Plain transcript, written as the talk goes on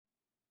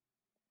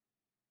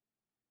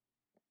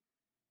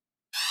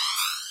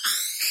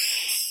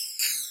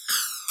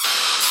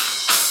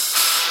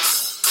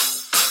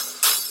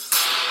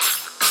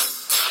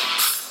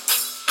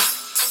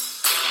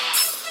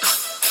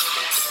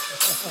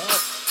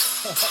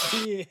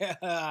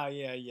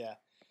Yeah.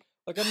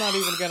 Look, I'm not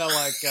even gonna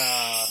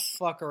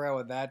fuck around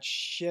with that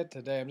shit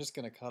today. I'm just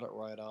gonna cut it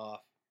right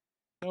off.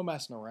 No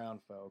messing around,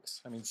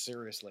 folks. I mean,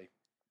 seriously.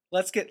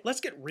 Let's get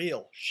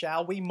real,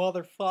 shall we,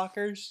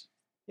 motherfuckers?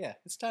 Yeah,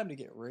 it's time to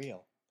get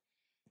real.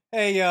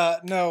 Hey,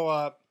 no,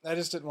 I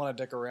just didn't want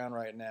to dick around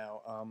right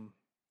now.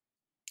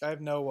 I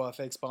have no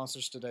fake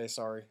sponsors today.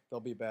 Sorry, they'll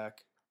be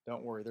back.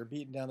 Don't worry, they're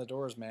beating down the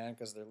doors, man,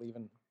 because they're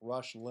leaving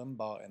Rush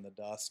Limbaugh in the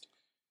dust.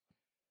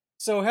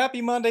 So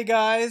happy Monday,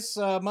 guys.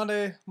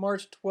 Monday,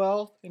 March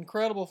 12th.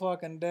 Incredible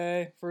fucking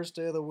day. First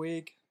day of the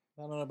week.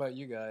 I don't know about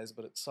you guys,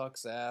 but it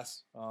sucks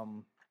ass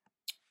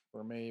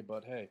for me.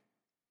 But hey,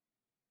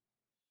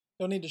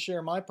 don't need to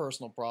share my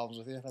personal problems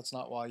with you. That's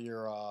not why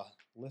you're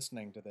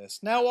listening to this.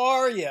 Now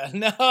are you?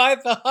 No, I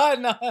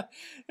thought. No,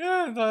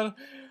 yeah, I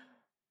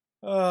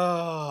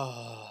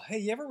thought. Hey,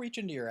 you ever reach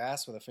into your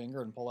ass with a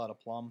finger and pull out a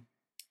plum?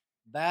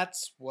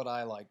 That's what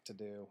I like to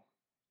do.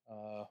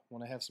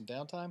 When I have some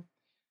downtime,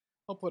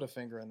 I'll put a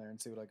finger in there and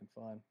see what I can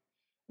find.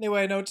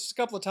 Anyway, no, just a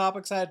couple of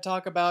topics I had to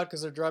talk about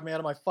because they're driving me out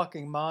of my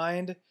fucking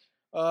mind.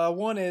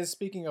 One is,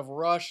 speaking of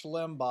Rush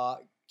Limbaugh,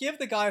 give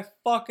the guy a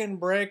fucking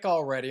break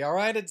already,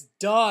 alright? It's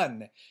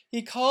done.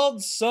 He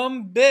called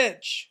some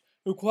bitch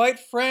who, quite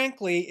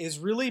frankly, is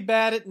really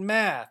bad at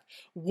math.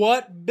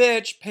 What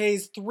bitch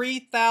pays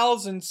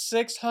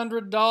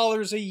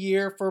 $3,600 a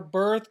year for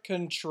birth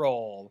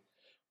control?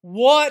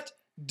 What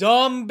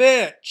dumb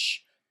bitch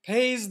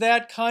pays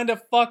that kind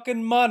of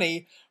fucking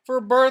money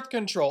for birth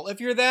control? If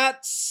you're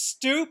that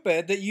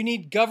stupid that you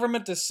need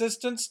government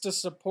assistance to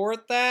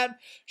support that,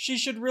 she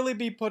should really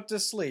be put to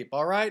sleep,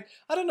 alright?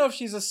 I don't know if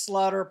she's a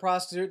slut or a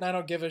prostitute, and I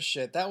don't give a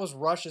shit. That was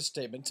Rush's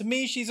statement. To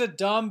me, she's a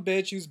dumb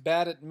bitch who's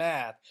bad at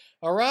math,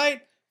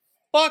 alright?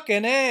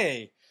 Fucking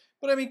A.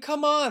 But I mean,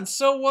 come on,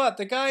 so what?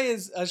 The guy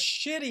is a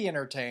shitty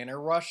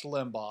entertainer, Rush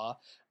Limbaugh.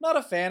 Not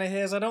a fan of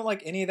his. I don't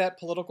like any of that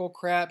political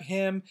crap.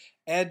 Him,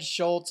 Ed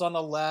Schultz on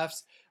the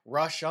left,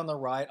 Rush on the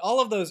right. All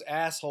of those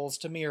assholes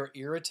to me are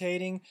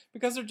irritating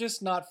because they're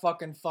just not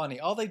fucking funny.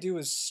 All they do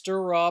is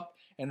stir up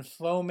and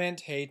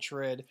foment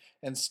hatred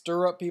and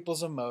stir up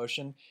people's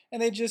emotion,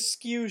 and they just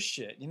skew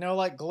shit,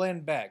 like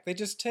Glenn Beck. They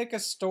just take a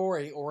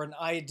story or an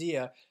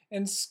idea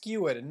and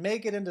skew it and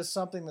make it into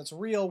something that's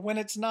real when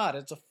it's not.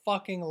 It's a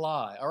fucking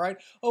lie, alright?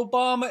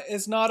 Obama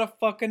is not a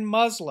fucking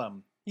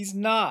Muslim. He's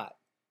not.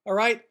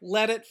 Alright?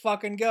 Let it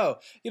fucking go.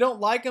 You don't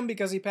like him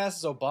because he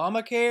passes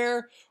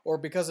Obamacare or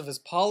because of his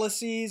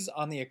policies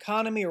on the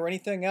economy or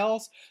anything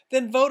else,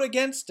 then vote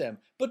against him.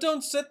 But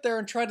don't sit there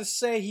and try to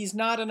say he's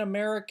not an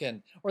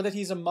American or that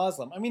he's a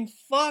Muslim. I mean,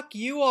 fuck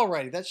you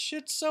already. That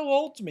shit's so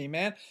old to me,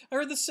 man. I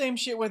heard the same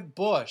shit with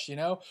Bush,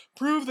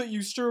 Prove that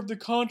you served the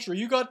country.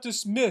 You got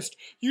dismissed.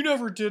 You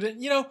never did it.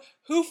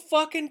 Who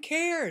fucking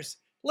cares?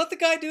 Let the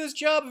guy do his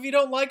job. If you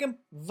don't like him,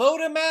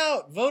 vote him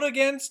out. Vote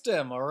against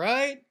him,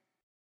 alright?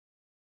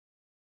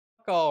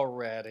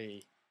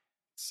 Already.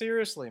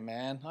 Seriously,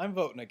 man, I'm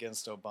voting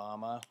against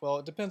Obama. Well,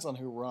 it depends on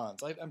who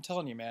runs. I'm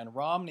telling you, man,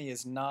 Romney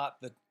is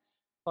not the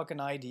fucking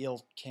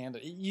ideal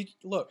candidate.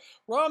 Look,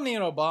 Romney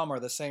and Obama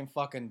are the same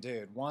fucking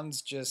dude.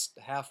 One's just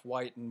half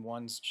white and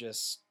one's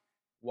just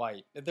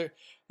white. They're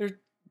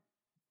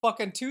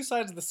fucking two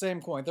sides of the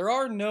same coin. There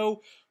are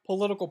no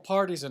political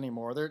parties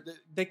anymore.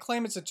 They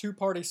claim it's a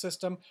two-party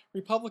system.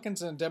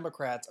 Republicans and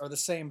Democrats are the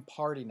same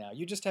party now.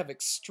 You just have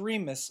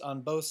extremists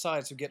on both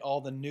sides who get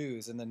all the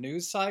news. In the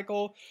news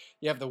cycle,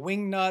 you have the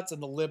wingnuts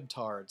and the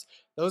libtards.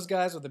 Those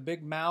guys with the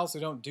big mouths who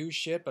don't do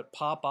shit but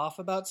pop off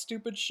about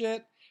stupid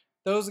shit.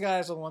 Those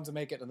guys are the ones that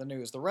make it in the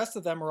news. The rest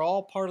of them are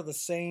all part of the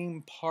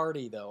same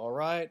party, though, all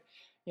right?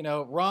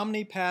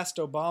 Romney passed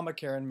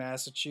Obamacare in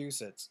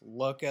Massachusetts.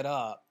 Look it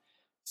up.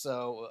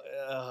 So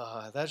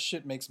that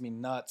shit makes me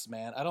nuts,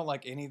 man. I don't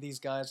like any of these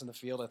guys in the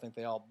field. I think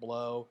they all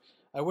blow.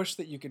 I wish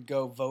that you could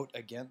go vote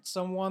against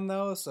someone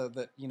though, so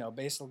that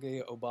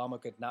basically Obama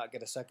could not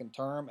get a second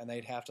term, and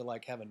they'd have to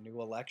have a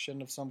new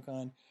election of some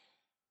kind.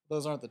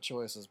 Those aren't the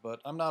choices, but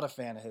I'm not a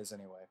fan of his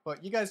anyway.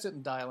 But you guys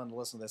didn't dial in to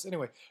listen to this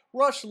anyway.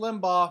 Rush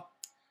Limbaugh,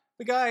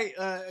 the guy,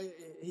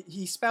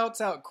 he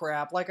spouts out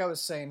crap. Like I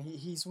was saying,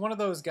 he's one of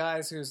those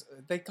guys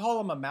they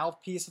call him a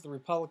mouthpiece of the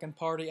Republican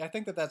Party. I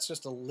think that that's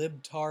just a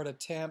libtard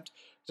attempt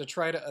to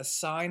try to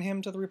assign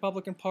him to the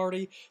Republican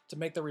Party to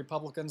make the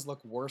Republicans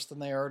look worse than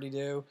they already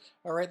do.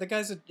 All right,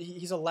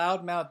 he's a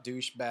loudmouth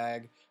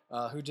douchebag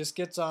who just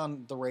gets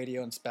on the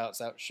radio and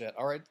spouts out shit.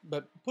 All right,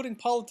 but putting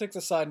politics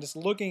aside and just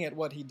looking at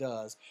what he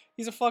does,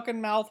 he's a fucking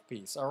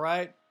mouthpiece. All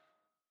right,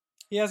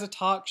 he has a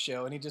talk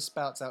show and he just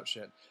spouts out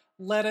shit.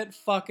 Let it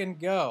fucking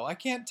go. I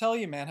can't tell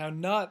you, man, how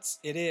nuts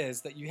it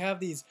is that you have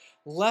these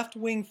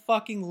left-wing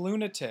fucking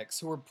lunatics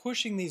who are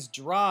pushing these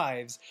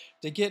drives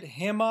to get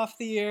him off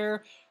the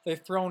air. They've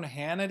thrown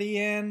Hannity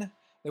in.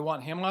 They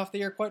want him off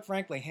the air. Quite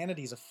frankly,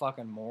 Hannity's a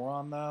fucking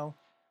moron, though.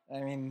 I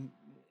mean,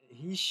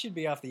 he should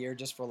be off the air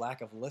just for lack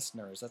of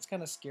listeners. That's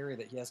kind of scary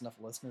that he has enough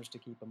listeners to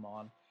keep him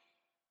on.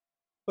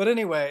 But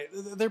anyway,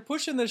 they're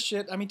pushing this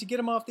shit, to get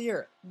him off the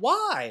air.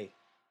 Why?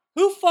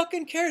 Who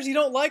fucking cares? You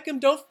don't like him,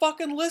 don't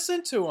fucking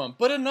listen to him.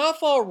 But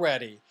enough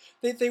already.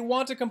 They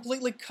want to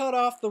completely cut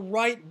off the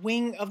right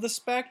wing of the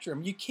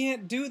spectrum. You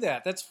can't do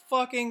that. That's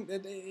fucking,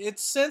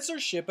 it's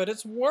censorship at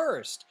its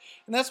worst.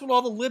 And that's what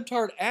all the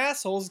libtard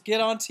assholes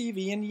get on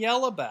TV and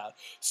yell about.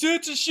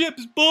 Censorship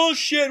is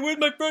bullshit. Where's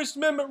my First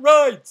Amendment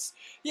rights?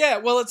 Yeah,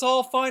 well, it's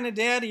all fine and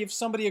dandy if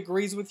somebody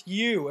agrees with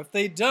you. If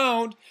they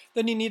don't,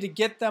 then you need to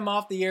get them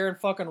off the air and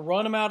fucking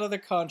run them out of the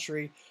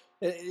country.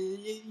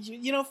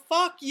 You know,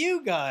 fuck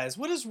you guys.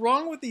 What is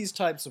wrong with these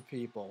types of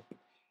people?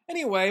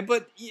 Anyway,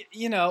 but,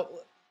 you know,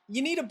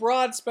 you need a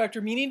broad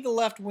spectrum. You need the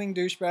left-wing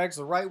douchebags,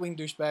 the right-wing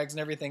douchebags, and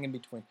everything in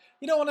between.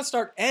 You don't want to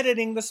start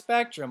editing the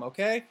spectrum,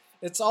 okay?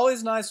 It's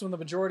always nice when the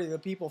majority of the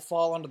people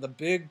fall onto the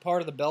big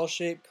part of the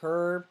bell-shaped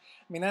curve.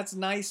 I mean, that's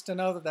nice to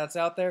know that that's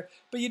out there,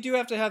 but you do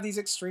have to have these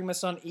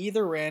extremists on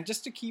either end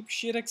just to keep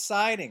shit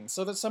exciting,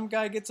 so that some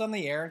guy gets on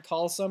the air and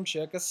calls some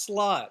chick a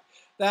slut.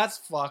 That's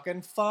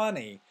fucking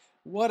funny.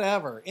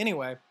 Whatever.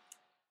 Anyway,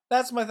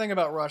 that's my thing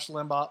about Rush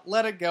Limbaugh.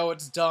 Let it go.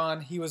 It's done.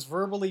 He was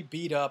verbally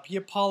beat up. He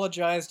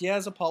apologized. Yeah,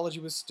 his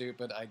apology was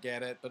stupid. I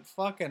get it. But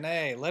fucking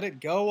A, let it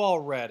go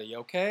already,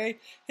 okay?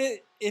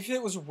 If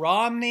it was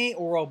Romney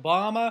or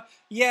Obama,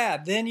 yeah,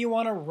 then you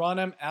want to run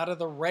him out of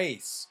the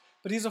race.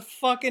 But he's a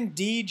fucking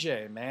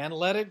DJ, man.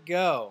 Let it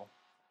go.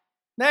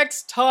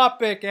 Next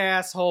topic,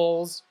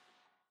 assholes,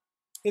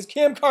 is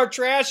Kim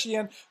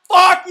Kardashian.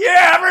 Fuck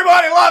yeah!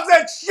 Everybody loves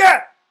that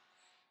shit!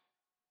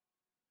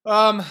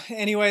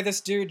 Anyway,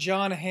 this dude,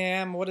 John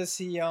Hamm, what is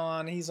he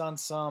on? He's on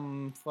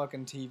some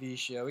fucking TV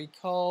show. He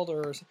called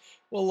her...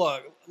 Well,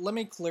 look, let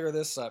me clear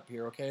this up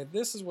here, okay?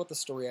 This is what the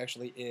story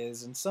actually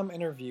is. In some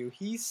interview,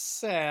 he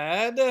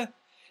said,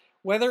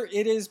 whether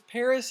it is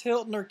Paris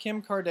Hilton or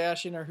Kim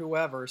Kardashian or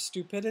whoever,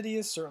 stupidity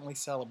is certainly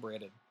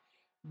celebrated.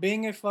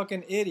 Being a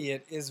fucking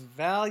idiot is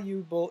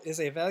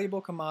a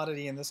valuable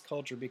commodity in this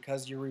culture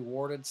because you're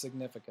rewarded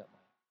significantly.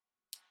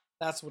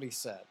 That's what he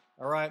said,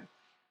 alright?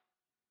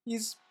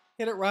 He's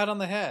hit it right on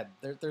the head.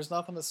 There's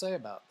nothing to say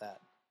about that.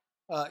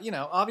 You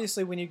know,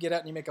 obviously when you get out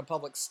and you make a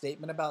public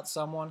statement about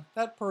someone,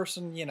 that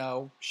person, you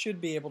know,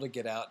 should be able to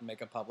get out and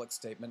make a public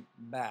statement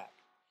back.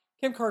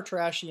 Kim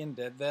Kardashian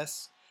did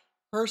this.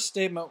 Her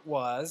statement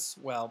was,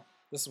 well,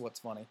 this is what's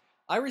funny.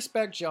 I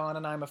respect John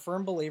and I'm a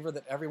firm believer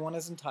that everyone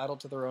is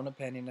entitled to their own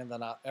opinion and that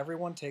not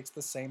everyone takes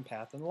the same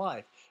path in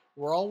life.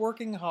 We're all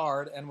working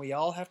hard and we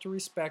all have to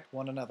respect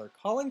one another.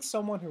 Calling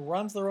someone who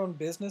runs their own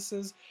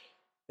businesses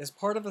as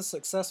part of a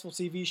successful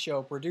TV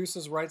show,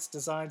 produces, writes,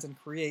 designs, and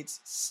creates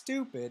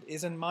stupid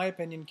is, in my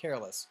opinion,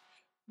 careless.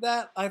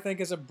 That, I think,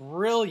 is a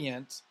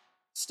brilliant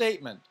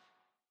statement.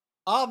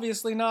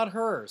 Obviously not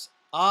hers.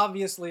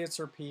 Obviously it's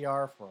her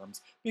PR firm's.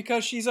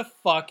 Because she's a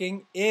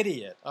fucking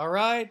idiot,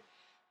 alright?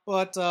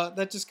 But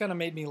that just kind of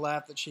made me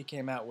laugh that she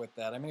came out with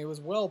that. I mean, it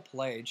was well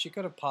played. She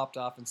could have popped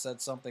off and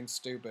said something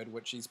stupid,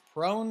 which she's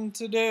prone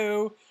to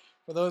do.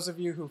 For those of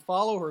you who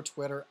follow her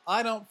Twitter,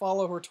 I don't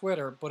follow her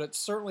Twitter, but it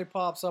certainly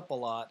pops up a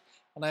lot,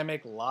 and I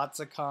make lots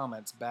of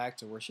comments back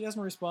to her. She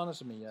hasn't responded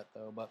to me yet,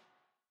 though, but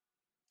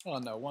I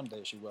don't know, one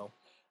day she will.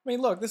 I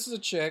mean, look, this is a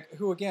chick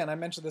who, again, I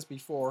mentioned this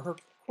before, her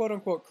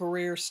quote-unquote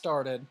career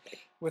started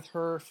with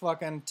her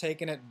fucking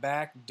taking it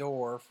back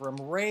door from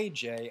Ray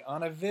J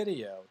on a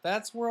video.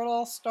 That's where it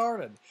all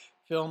started.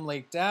 Film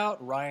leaked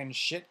out, Ryan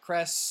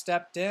Shitcrest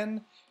stepped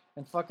in,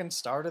 and fucking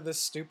started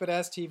this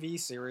stupid-ass TV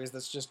series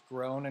that's just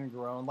grown and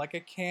grown like a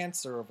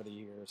cancer over the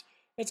years.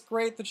 It's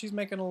great that she's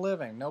making a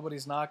living.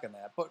 Nobody's knocking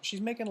that. But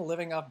she's making a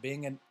living off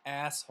being an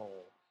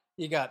asshole.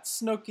 You got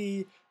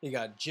Snooki, you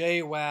got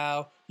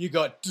JWoww, you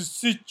got The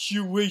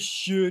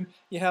Situation,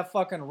 you have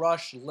fucking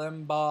Rush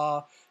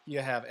Limbaugh, you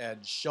have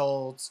Ed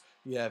Schultz,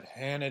 you have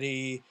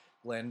Hannity,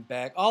 Glenn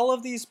Beck. All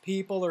of these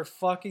people are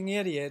fucking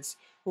idiots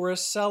who are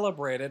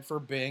celebrated for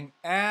being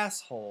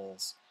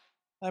assholes.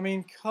 I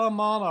mean, come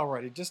on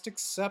already. Just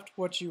accept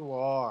what you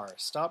are.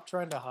 Stop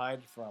trying to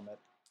hide from it.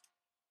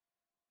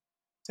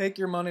 Take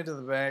your money to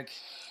the bank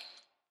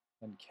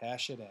and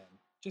cash it in.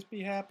 Just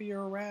be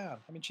happier around.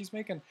 I mean, she's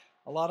making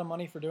a lot of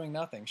money for doing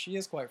nothing. She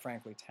is, quite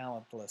frankly,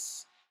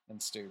 talentless and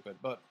stupid,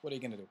 but what are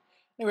you going to do?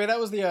 Anyway, that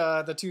was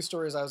the two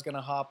stories I was going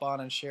to hop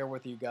on and share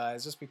with you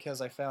guys just because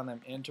I found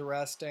them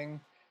interesting.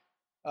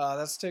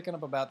 That's taken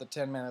up about the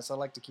 10 minutes. I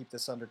like to keep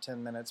this under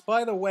 10 minutes.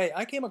 By the way,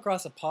 I came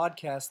across a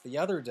podcast the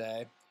other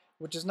day,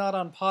 which is not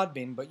on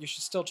Podbean, but you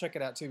should still check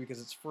it out too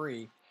because it's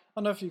free. I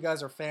don't know if you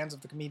guys are fans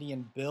of the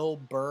comedian Bill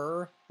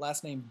Burr,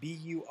 last name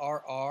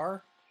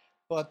B-U-R-R,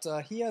 but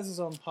he has his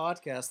own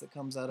podcast that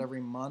comes out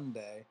every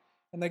Monday,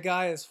 and the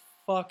guy is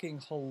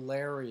fucking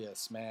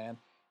hilarious, man.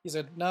 He's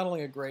not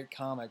only a great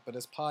comic, but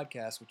his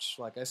podcast, which,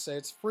 like I say,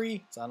 it's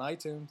free, it's on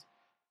iTunes,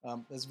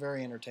 is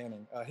very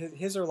entertaining.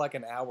 His are like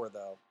an hour,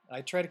 though.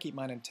 I try to keep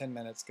mine in 10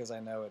 minutes because I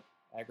know it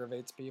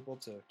aggravates people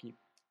to keep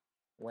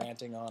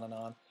ranting on and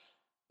on.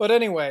 But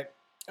anyway,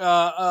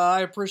 I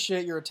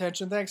appreciate your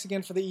attention. Thanks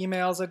again for the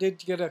emails. I did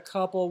get a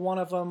couple. One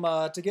of them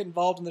to get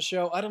involved in the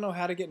show. I don't know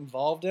how to get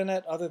involved in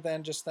it other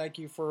than just thank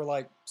you for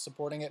like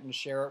supporting it and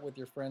share it with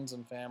your friends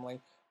and family.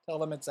 Tell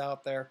them it's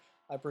out there.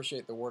 I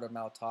appreciate the word of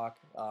mouth talk.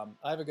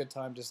 I have a good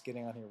time just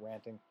getting on here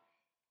ranting.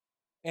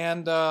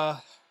 And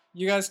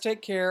you guys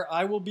take care.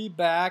 I will be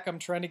back. I'm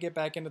trying to get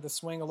back into the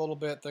swing a little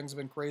bit. Things have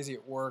been crazy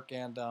at work,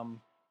 and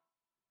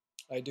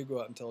I do go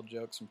out and tell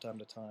jokes from time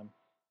to time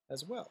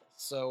as well.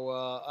 So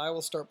I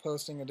will start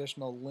posting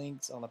additional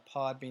links on the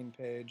Podbean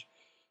page.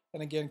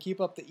 And again,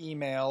 keep up the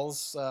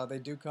emails. They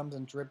do come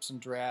in drips and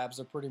drabs.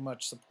 They're pretty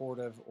much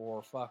supportive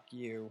or fuck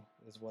you,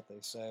 is what they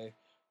say.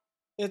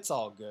 It's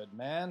all good,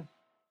 man.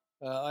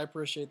 I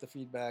appreciate the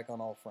feedback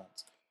on all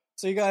fronts.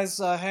 So you guys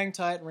hang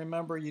tight and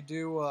remember you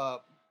do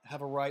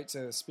have a right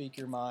to speak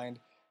your mind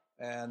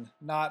and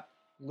not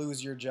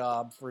lose your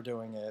job for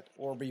doing it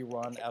or be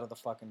run out of the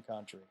fucking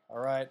country. All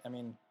right? I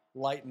mean,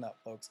 lighten up,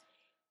 folks.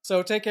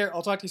 So take care.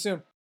 I'll talk to you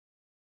soon.